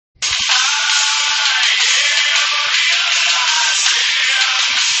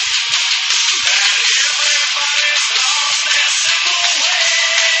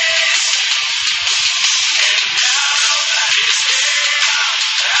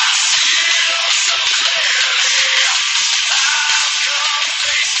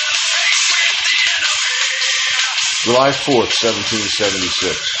July 4th,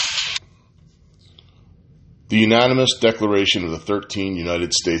 1776. The unanimous declaration of the 13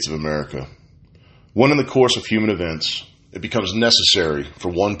 United States of America. When in the course of human events, it becomes necessary for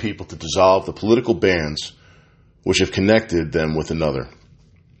one people to dissolve the political bands which have connected them with another,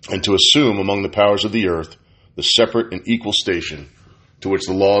 and to assume among the powers of the earth the separate and equal station to which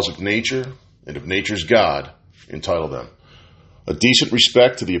the laws of nature and of nature's God entitle them. A decent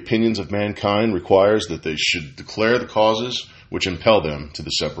respect to the opinions of mankind requires that they should declare the causes which impel them to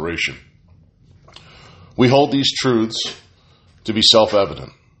the separation. We hold these truths to be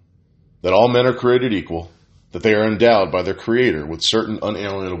self-evident, that all men are created equal, that they are endowed by their Creator with certain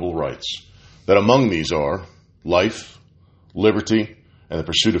unalienable rights, that among these are life, liberty, and the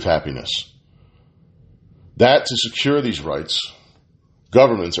pursuit of happiness. That to secure these rights,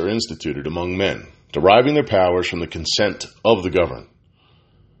 governments are instituted among men, deriving their powers from the consent of the governed.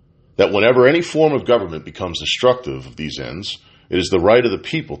 That whenever any form of government becomes destructive of these ends, it is the right of the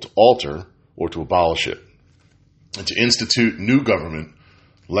people to alter or to abolish it, and to institute new government,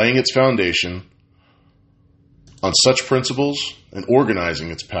 laying its foundation on such principles and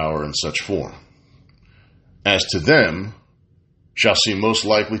organizing its power in such form as to them shall seem most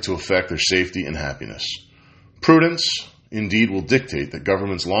likely to affect their safety and happiness. Prudence, indeed, will dictate that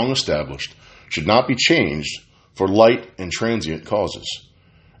governments long established should not be changed for light and transient causes.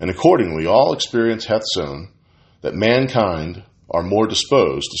 And accordingly, all experience hath shown that mankind are more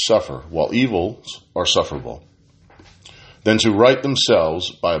disposed to suffer while evils are sufferable, than to right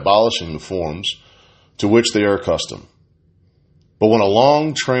themselves by abolishing the forms to which they are accustomed. But when a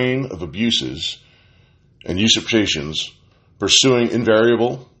long train of abuses and usurpations, pursuing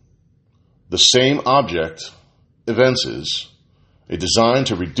invariable the same object, evinces a design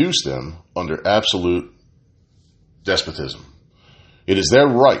to reduce them under absolute despotism, it is their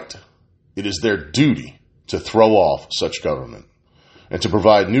right, it is their duty to throw off such government and to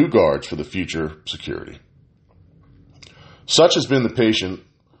provide new guards for the future security. Such has been the patient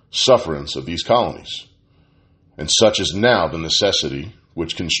sufferance of these colonies, and such is now the necessity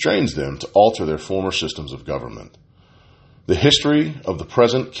which constrains them to alter their former systems of government. The history of the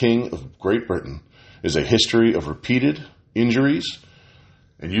present King of Great Britain is a history of repeated injuries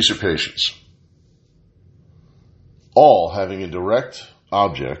and usurpations, all having a direct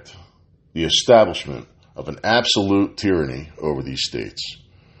object, the establishment of an absolute tyranny over these states.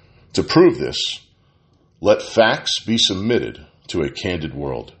 To prove this, let facts be submitted to a candid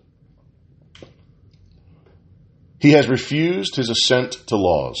world. He has refused his assent to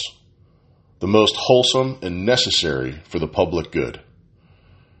laws, the most wholesome and necessary for the public good.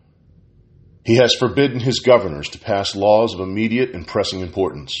 He has forbidden his governors to pass laws of immediate and pressing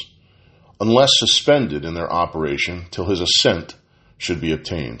importance, unless suspended in their operation till his assent should be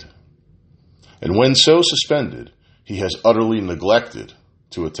obtained. And when so suspended, he has utterly neglected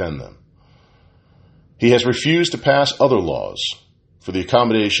to attend them. He has refused to pass other laws for the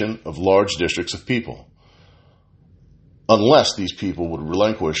accommodation of large districts of people, unless these people would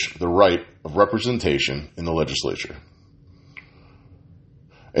relinquish the right of representation in the legislature,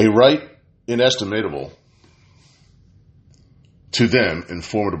 a right inestimable to them and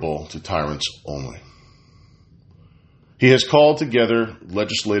formidable to tyrants only. He has called together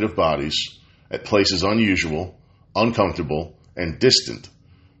legislative bodies at places unusual, uncomfortable, and distant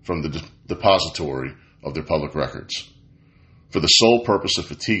from the depository of their public records, for the sole purpose of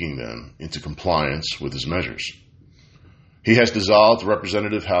fatiguing them into compliance with his measures. He has dissolved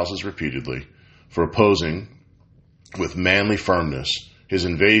representative houses repeatedly for opposing with manly firmness his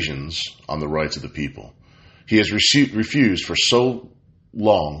invasions on the rights of the people. He has refused for so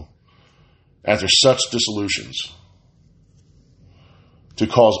long, after such dissolutions, to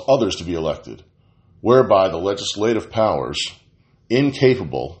cause others to be elected, whereby the legislative powers,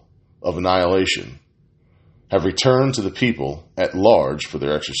 incapable of annihilation, have returned to the people at large for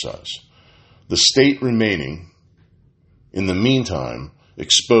their exercise, the state remaining in the meantime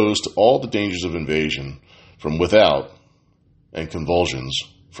exposed to all the dangers of invasion from without and convulsions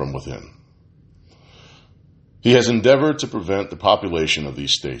from within. He has endeavored to prevent the population of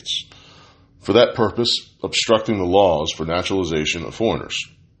these states, for that purpose obstructing the laws for naturalization of foreigners,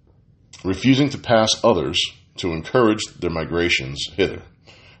 refusing to pass others to encourage their migrations hither,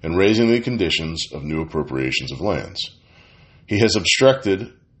 and raising the conditions of new appropriations of lands. He has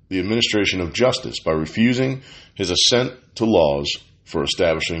obstructed the administration of justice by refusing his assent to laws for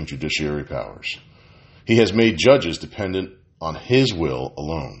establishing judiciary powers. He has made judges dependent on his will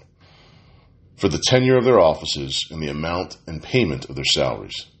alone for the tenure of their offices and the amount and payment of their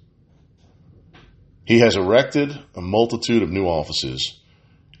salaries. He has erected a multitude of new offices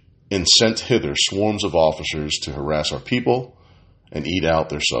and sent hither swarms of officers to harass our people and eat out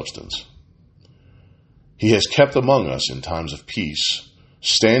their substance. He has kept among us in times of peace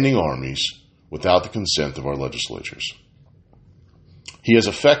standing armies without the consent of our legislatures. He has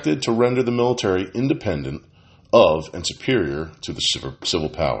affected to render the military independent of and superior to the civil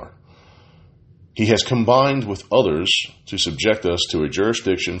power. He has combined with others to subject us to a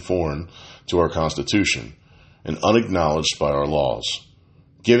jurisdiction foreign to our Constitution and unacknowledged by our laws,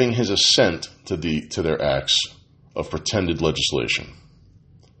 giving his assent to their acts of pretended legislation.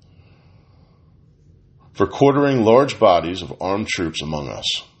 For quartering large bodies of armed troops among us,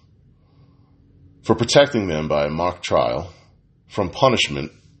 for protecting them by a mock trial, from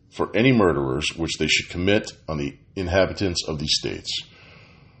punishment for any murderers which they should commit on the inhabitants of these states,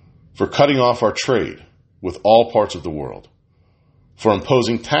 for cutting off our trade with all parts of the world, for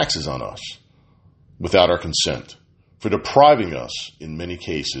imposing taxes on us without our consent, for depriving us, in many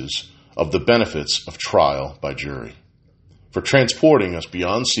cases, of the benefits of trial by jury, for transporting us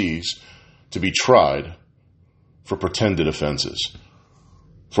beyond seas to be tried for pretended offenses,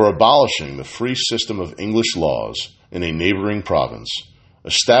 for abolishing the free system of English laws in a neighboring province,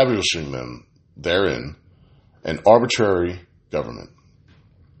 establishing them therein an arbitrary government,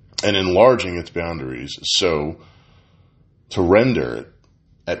 and enlarging its boundaries so to render it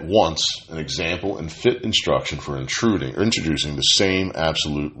at once an example and fit instruction for introducing the same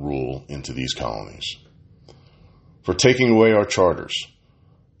absolute rule into these colonies, for taking away our charters,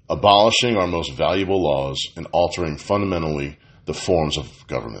 abolishing our most valuable laws, and altering fundamentally the forms of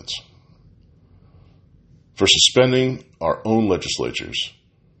governments, for suspending our own legislatures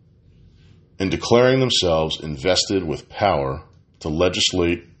and declaring themselves invested with power to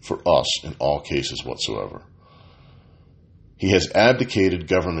legislate for us in all cases whatsoever. He has abdicated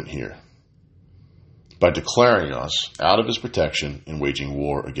government here by declaring us out of his protection and waging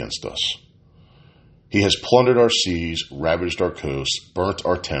war against us. He has plundered our seas, ravaged our coasts, burnt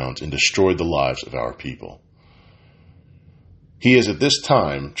our towns, and destroyed the lives of our people. He is at this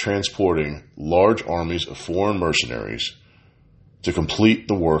time transporting large armies of foreign mercenaries to complete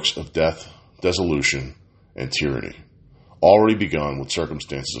the works of death, dissolution, and tyranny, already begun with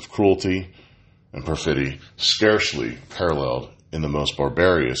circumstances of cruelty and perfidy scarcely paralleled in the most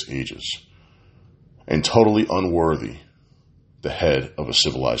barbarous ages, and totally unworthy the head of a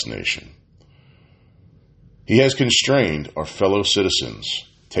civilized nation. He has constrained our fellow citizens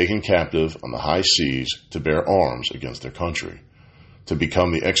taken captive on the high seas to bear arms against their country, to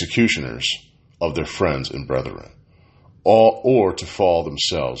become the executioners of their friends and brethren, or to fall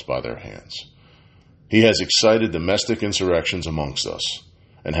themselves by their hands. He has excited domestic insurrections amongst us,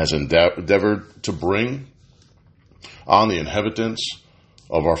 and has endeavored to bring on the inhabitants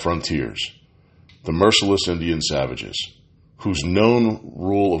of our frontiers the merciless Indian savages, whose known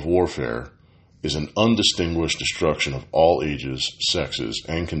rule of warfare is an undistinguished destruction of all ages, sexes,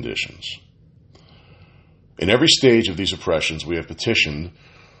 and conditions. In every stage of these oppressions, we have petitioned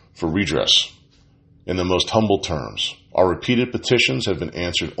for redress in the most humble terms. Our repeated petitions have been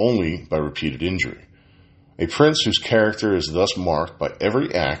answered only by repeated injury. A prince whose character is thus marked by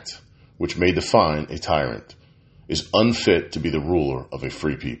every act which may define a tyrant is unfit to be the ruler of a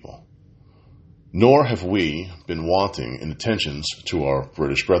free people. Nor have we been wanting in attentions to our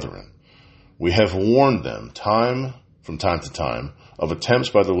British brethren. We have warned them from time to time of attempts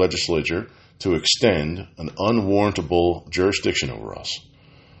by the legislature to extend an unwarrantable jurisdiction over us.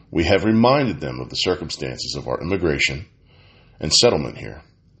 We have reminded them of the circumstances of our immigration and settlement here.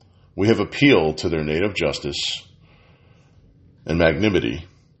 We have appealed to their native justice and magnanimity,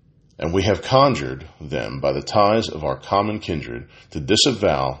 and we have conjured them by the ties of our common kindred to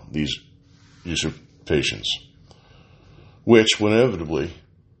disavow these usurpations, which will inevitably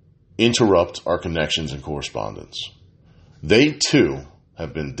interrupt our connections and correspondence. They, too,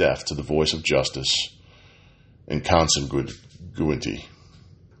 have been deaf to the voice of justice and consanguinity.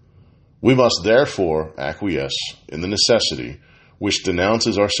 We must therefore acquiesce in the necessity which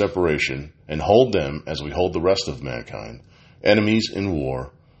denounces our separation, and hold them, as we hold the rest of mankind, enemies in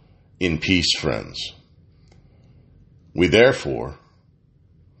war, in peace friends. We therefore,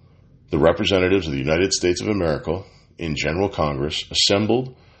 the representatives of the United States of America in General Congress,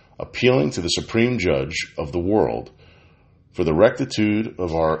 assembled, appealing to the Supreme Judge of the world for the rectitude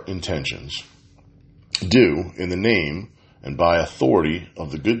of our intentions, do, in the name and by authority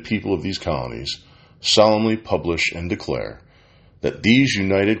of the good people of these colonies, solemnly publish and declare that these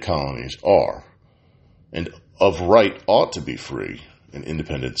united colonies are, and of right ought to be free and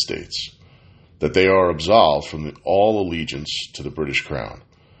independent states, that they are absolved from all allegiance to the British Crown,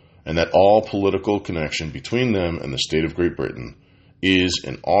 and that all political connection between them and the state of Great Britain is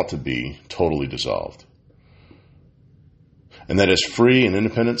and ought to be totally dissolved. And that as free and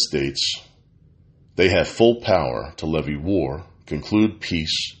independent states, they have full power to levy war, conclude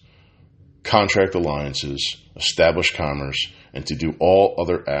peace, contract alliances, establish commerce, and to do all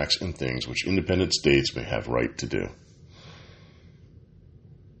other acts and things which independent states may have right to do.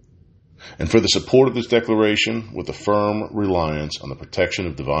 And for the support of this declaration, with a firm reliance on the protection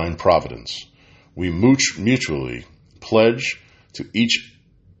of divine providence, we mutually pledge to each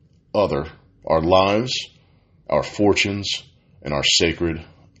other our lives, our fortunes, and our sacred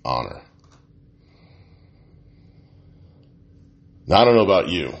honor. Now, I don't know about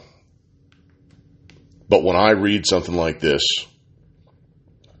you, but when I read something like this,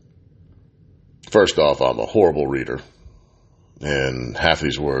 first off, I'm a horrible reader, and half of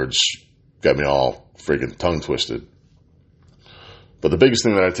these words got me all freaking tongue twisted. But the biggest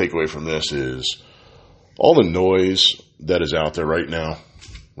thing that I take away from this is all the noise that is out there right now,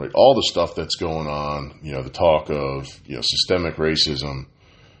 right? All the stuff that's going on, the talk of, systemic racism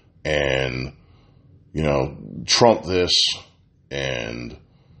and, Trump this and,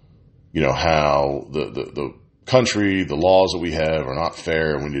 how the country, the laws that we have are not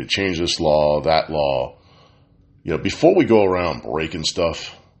fair and we need to change this law, that law. Before we go around breaking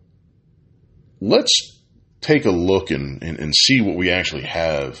stuff, let's take a look and see what we actually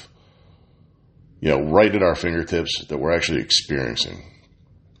have, right at our fingertips that we're actually experiencing.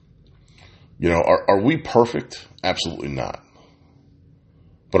 Are we perfect? Absolutely not.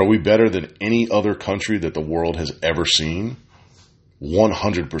 But are we better than any other country that the world has ever seen?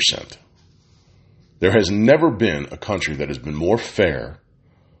 100%. There has never been a country that has been more fair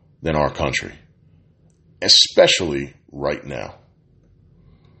than our country, especially right now.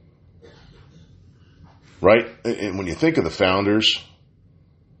 Right? And when you think of the founders,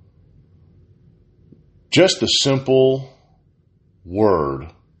 just the simple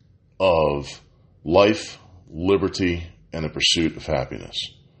word of life, liberty, and the pursuit of happiness.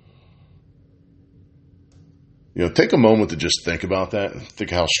 Take a moment to just think about that and think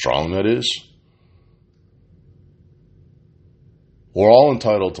how strong that is. We're all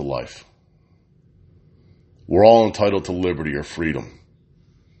entitled to life. We're all entitled to liberty or freedom.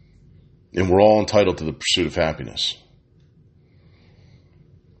 And we're all entitled to the pursuit of happiness.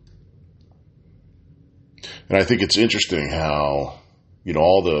 And I think it's interesting how,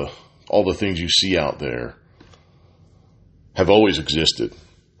 all the things you see out there have always existed.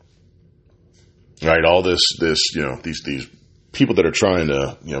 Right? All these people that are trying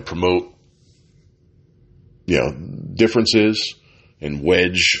to, promote, differences and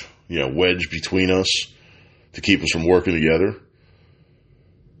wedge between us to keep us from working together.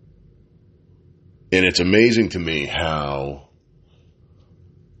 And it's amazing to me how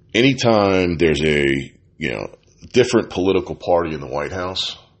anytime there's a, different political party in the White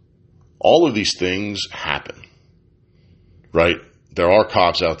House, all of these things happen, right? There are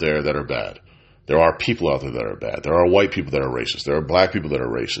cops out there that are bad. There are people out there that are bad. There are white people that are racist. There are black people that are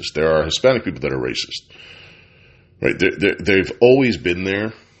racist. There are Hispanic people that are racist. Right? They've always been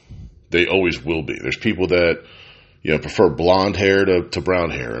there. They always will be. There's people that, prefer blonde hair to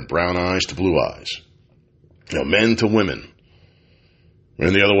brown hair and brown eyes to blue eyes. Men to women.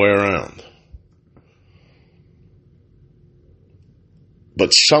 And the other way around.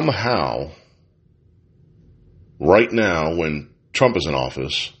 But somehow, right now, when Trump is in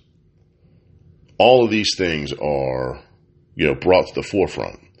office, all of these things are, brought to the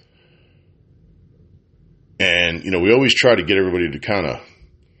forefront. And, we always try to get everybody to kind of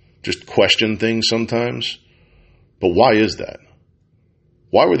just question things sometimes. But why is that?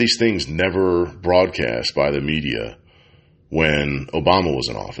 Why were these things never broadcast by the media when Obama was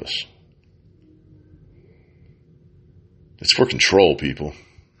in office? It's for control, people.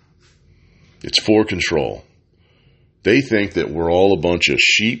 It's for control. They think that we're all a bunch of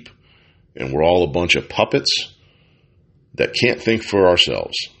sheep and we're all a bunch of puppets that can't think for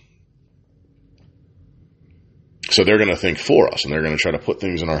ourselves. So they're going to think for us, and they're going to try to put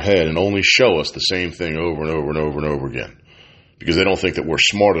things in our head and only show us the same thing over and over and over and over again. Because they don't think that we're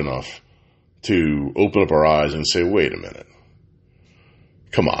smart enough to open up our eyes and say, wait a minute.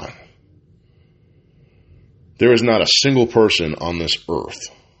 Come on. There is not a single person on this earth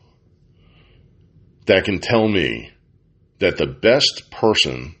that can tell me that the best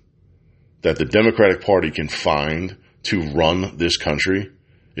person that the Democratic Party can find to run this country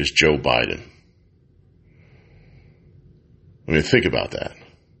is Joe Biden. I mean, think about that.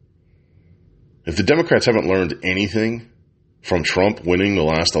 If the Democrats haven't learned anything from Trump winning the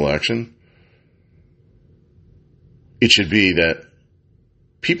last election, it should be that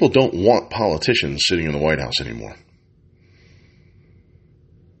people don't want politicians sitting in the White House anymore.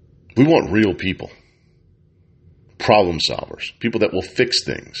 We want real people, problem solvers, people that will fix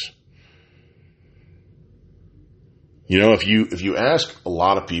things. You know, if you ask a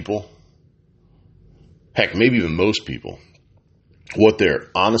lot of people, heck, maybe even most people, what their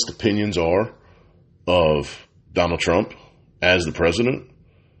honest opinions are of Donald Trump as the president,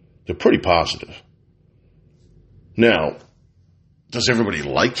 they're pretty positive. Now, does everybody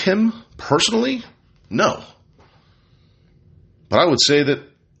like him personally? No. But I would say that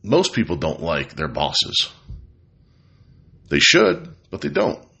most people don't like their bosses. They should, but they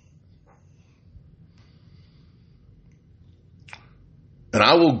don't. And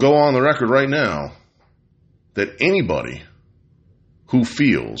I will go on the record right now that anybody who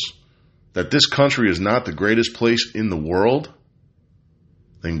feels that this country is not the greatest place in the world,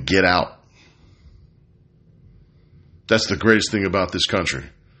 then get out. That's the greatest thing about this country.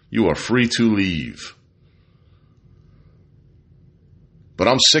 You are free to leave. But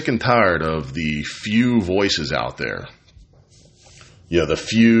I'm sick and tired of the few voices out there. Yeah, the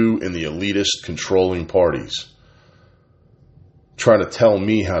few in the elitist controlling parties trying to tell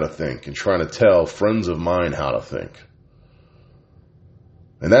me how to think and trying to tell friends of mine how to think.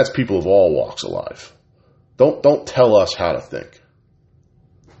 And that's people of all walks of life. Don't tell us how to think.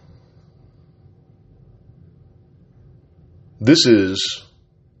 This is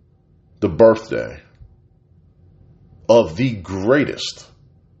the birthday of the greatest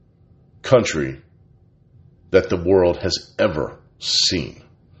country that the world has ever seen.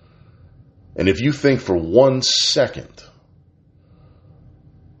 And if you think for 1 second,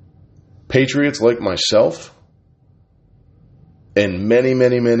 patriots like myself and many,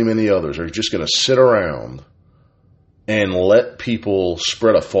 many, many, many others are just going to sit around and let people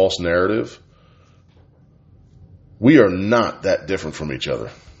spread a false narrative, we are not that different from each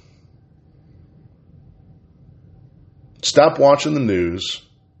other. Stop watching the news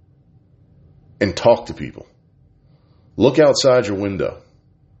and talk to people. Look outside your window.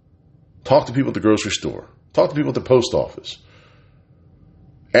 Talk to people at the grocery store. Talk to people at the post office.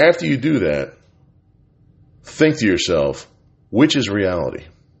 After you do that, think to yourself, which is reality?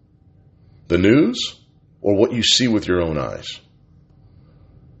 The news or what you see with your own eyes?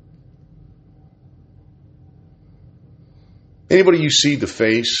 Anybody you see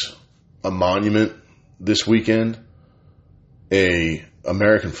deface a monument this weekend, a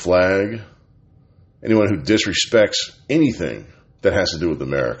American flag, anyone who disrespects anything that has to do with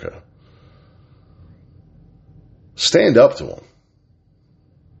America, stand up to them.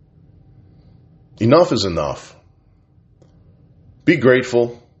 Enough is enough. Be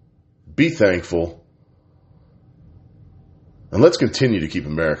grateful. Be thankful. And let's continue to keep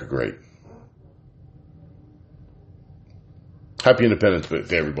America great. Happy Independence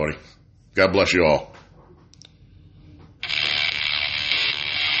Day, everybody. God bless you all.